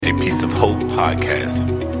Piece of Hope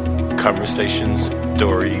podcast. Conversations,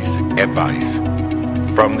 stories, advice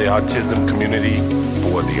from the autism community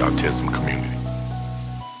for the autism community.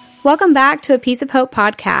 Welcome back to A Piece of Hope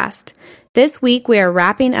podcast. This week we are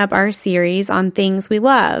wrapping up our series on things we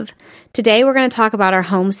love. Today we're going to talk about our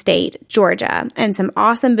home state, Georgia, and some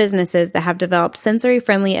awesome businesses that have developed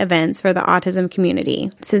sensory-friendly events for the autism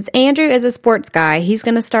community. Since Andrew is a sports guy, he's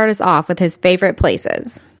going to start us off with his favorite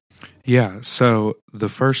places. Yeah, so the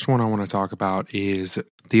first one I want to talk about is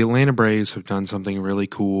the Atlanta Braves have done something really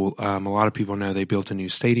cool. A lot of people know they built a new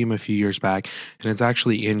stadium a few years back, and it's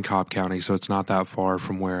actually in Cobb County, so it's not that far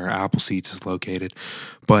from where Appleseeds is located.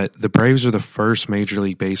 But the Braves are the first Major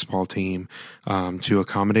League Baseball team to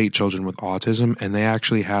accommodate children with autism, and they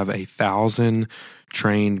actually have 1,000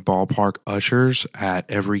 trained ballpark ushers at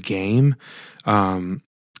every game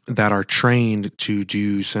that are trained to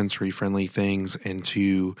do sensory-friendly things and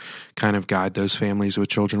to kind of guide those families with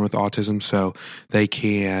children with autism. So they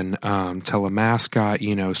can tell a mascot,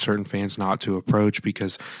 certain fans not to approach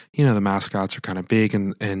because, the mascots are kind of big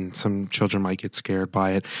and some children might get scared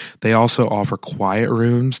by it. They also offer quiet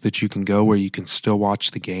rooms that you can go where you can still watch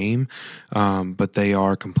the game, but they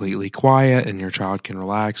are completely quiet and your child can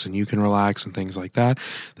relax and you can relax and things like that.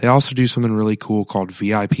 They also do something really cool called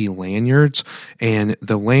VIP lanyards, and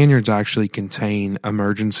the lanyards actually contain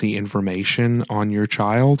emergency information on your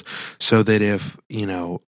child so that if,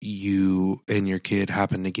 you and your kid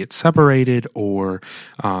happen to get separated or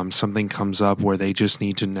something comes up where they just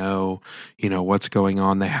need to know, what's going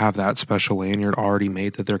on, they have that special lanyard already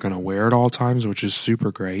made that they're going to wear at all times, which is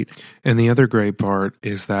super great. And the other great part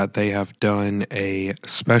is that they have done a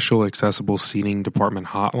special accessible seating department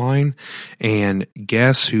hotline, and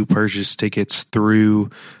guests who purchase tickets through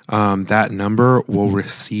that number will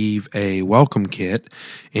receive a welcome kit.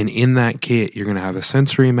 And in that kit, you're going to have a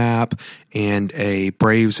sensory map and a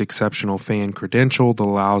Braves exceptional fan credential that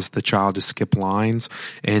allows the child to skip lines.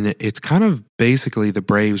 And it's kind of basically the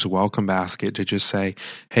Braves welcome basket to just say,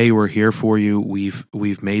 hey, we're here for you.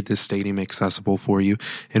 We've made this stadium accessible for you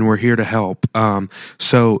and we're here to help.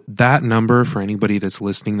 So that number, for anybody that's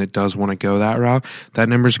listening that does want to go that route, that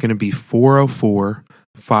number is going to be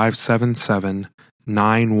 404-577-9100.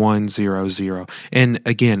 And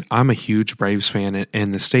again, I'm a huge Braves fan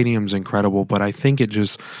and the stadium's incredible, but I think it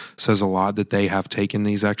just says a lot that they have taken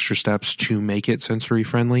these extra steps to make it sensory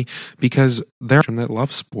friendly because they're that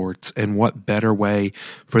love sports, and what better way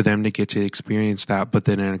for them to get to experience that but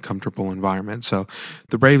then in a comfortable environment. So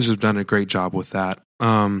the Braves have done a great job with that.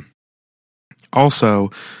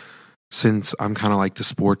 Also, since I'm kind of like the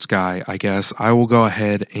sports guy, I guess, I will go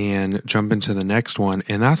ahead and jump into the next one,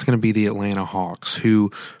 and that's going to be the Atlanta Hawks, who,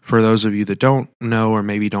 for those of you that don't know or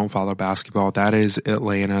maybe don't follow basketball, that is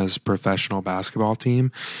Atlanta's professional basketball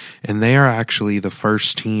team, and they are actually the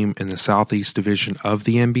first team in the Southeast Division of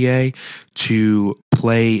the NBA to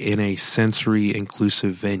play in a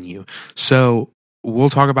sensory-inclusive venue. So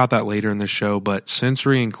we'll talk about that later in the show, but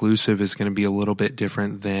sensory inclusive is going to be a little bit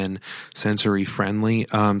different than sensory friendly.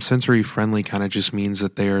 Sensory friendly kind of just means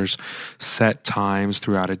that there's set times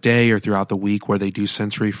throughout a day or throughout the week where they do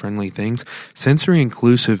sensory friendly things. Sensory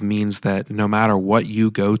inclusive means that no matter what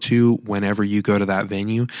you go to, whenever you go to that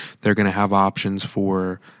venue, they're going to have options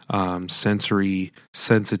for sensory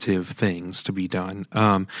sensitive things to be done.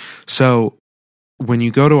 So when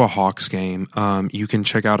you go to a Hawks game, you can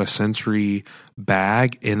check out a sensory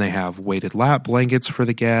bag, and they have weighted lap blankets for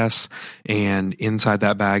the guests. And inside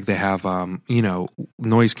that bag, they have,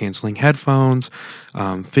 noise canceling headphones,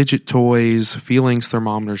 fidget toys, feelings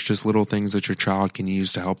thermometers, just little things that your child can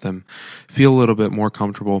use to help them feel a little bit more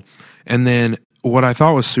comfortable. And then what I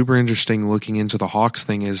thought was super interesting looking into the Hawks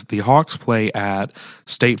thing is the Hawks play at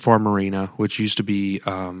State Farm Arena, which used to be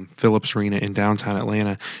Phillips Arena in downtown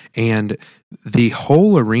Atlanta, and the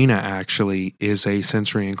whole arena actually is a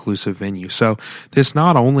sensory inclusive venue. So this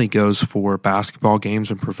not only goes for basketball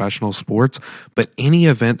games and professional sports, but any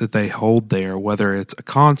event that they hold there, whether it's a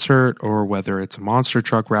concert or whether it's a monster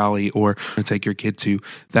truck rally or take your kid to,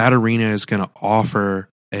 that arena is going to offer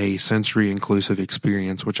a sensory inclusive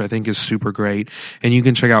experience, which I think is super great. And you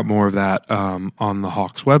can check out more of that on the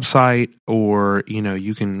Hawks website, or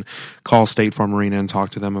you can call State Farm Arena and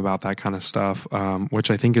talk to them about that kind of stuff, which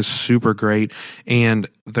I think is super great. And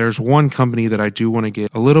there's one company that I do want to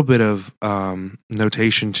get a little bit of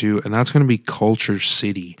notation to, and that's going to be Culture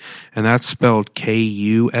City, and that's spelled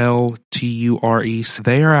Kulture.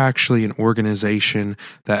 They are actually an organization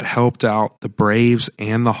that helped out the Braves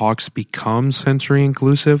and the Hawks become sensory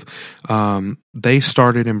inclusive. They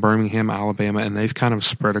started in Birmingham, Alabama, and they've kind of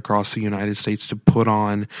spread across the United States to put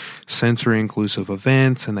on sensory inclusive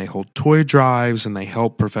events, and they hold toy drives, and they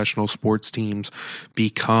help professional sports teams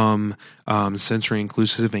become sensory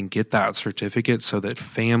inclusive and get that certificate so that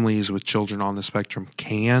families with children on the spectrum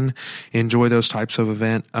can enjoy those types of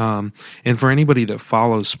event. And for anybody that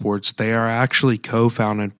follows sports, they are actually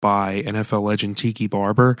co-founded by NFL legend Tiki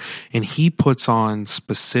Barber, and he puts on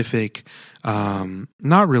specific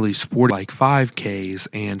not really sport, like 5Ks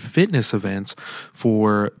and fitness events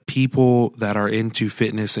for people that are into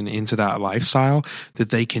fitness and into that lifestyle that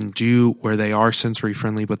they can do where they are sensory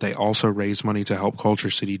friendly, but they also raise money to help Culture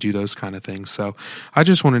City do those kind of things. So I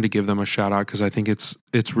just wanted to give them a shout out because I think it's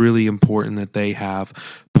really important that they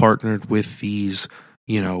have partnered with these,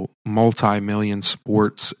 multi-million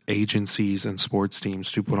sports agencies and sports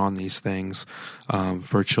teams to put on these things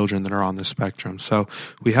for children that are on the spectrum. So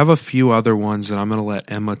we have a few other ones that I'm going to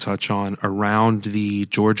let Emma touch on around the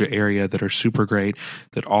Georgia area that are super great,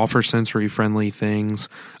 that offer sensory-friendly things.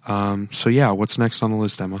 So yeah, what's next on the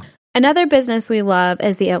list, Emma? Another business we love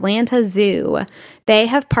is the Atlanta Zoo. They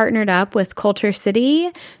have partnered up with Culture City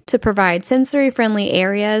to provide sensory-friendly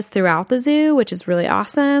areas throughout the zoo, which is really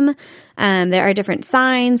awesome. There are different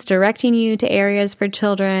signs directing you to areas for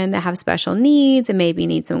children that have special needs and maybe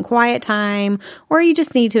need some quiet time, or you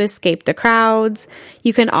just need to escape the crowds.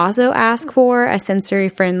 You can also ask for a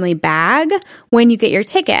sensory-friendly bag when you get your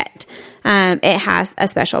ticket. It has a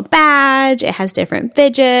special badge. It has different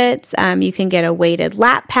fidgets. You can get a weighted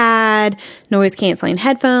lap pad, noise-canceling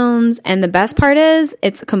headphones, and the best part is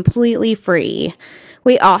it's completely free.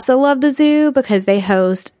 We also love the zoo because they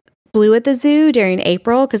host Blue at the Zoo during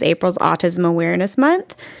April, because April's Autism Awareness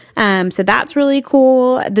Month. So that's really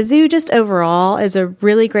cool. The zoo just overall is a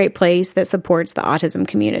really great place that supports the autism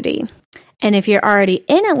community. And if you're already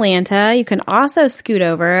in Atlanta, you can also scoot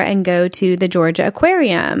over and go to the Georgia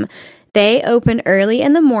Aquarium. They open early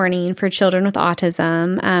in the morning for children with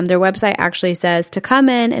autism. Their website actually says to come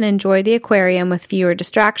in and enjoy the aquarium with fewer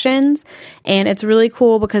distractions. And it's really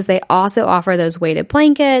cool because they also offer those weighted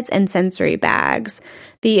blankets and sensory bags.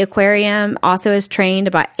 The aquarium also has trained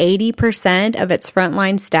about 80% of its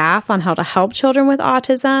frontline staff on how to help children with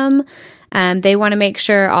autism. They want to make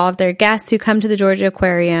sure all of their guests who come to the Georgia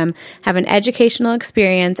Aquarium have an educational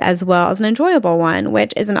experience as well as an enjoyable one,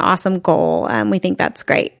 which is an awesome goal. We think that's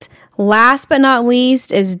great. Last but not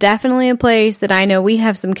least is definitely a place that I know we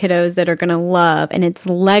have some kiddos that are going to love, and it's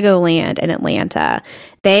Legoland in Atlanta.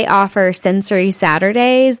 They offer Sensory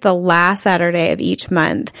Saturdays the last Saturday of each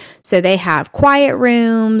month. So they have quiet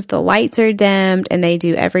rooms, the lights are dimmed, and they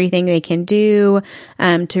do everything they can do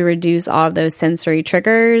to reduce all of those sensory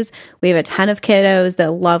triggers. We have a ton of kiddos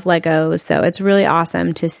that love Legos, so it's really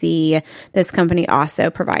awesome to see this company also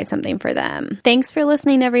provide something for them. Thanks for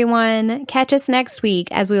listening, everyone. Catch us next week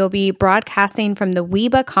as we will be broadcasting from the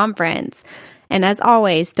WEBA conference. And as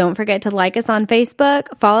always, don't forget to like us on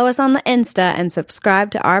Facebook, follow us on the Insta, and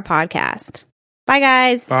subscribe to our podcast. Bye,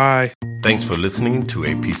 guys. Bye. Thanks for listening to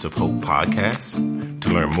a Piece of Hope podcast. To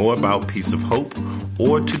learn more about Piece of Hope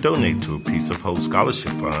or to donate to a Piece of Hope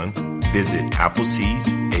Scholarship Fund, visit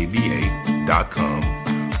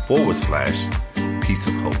appleseedsaba.com/Piece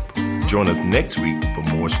of Hope. Join us next week for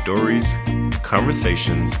more stories,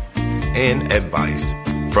 conversations, and advice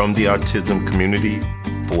from the autism community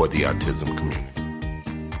for the autism community.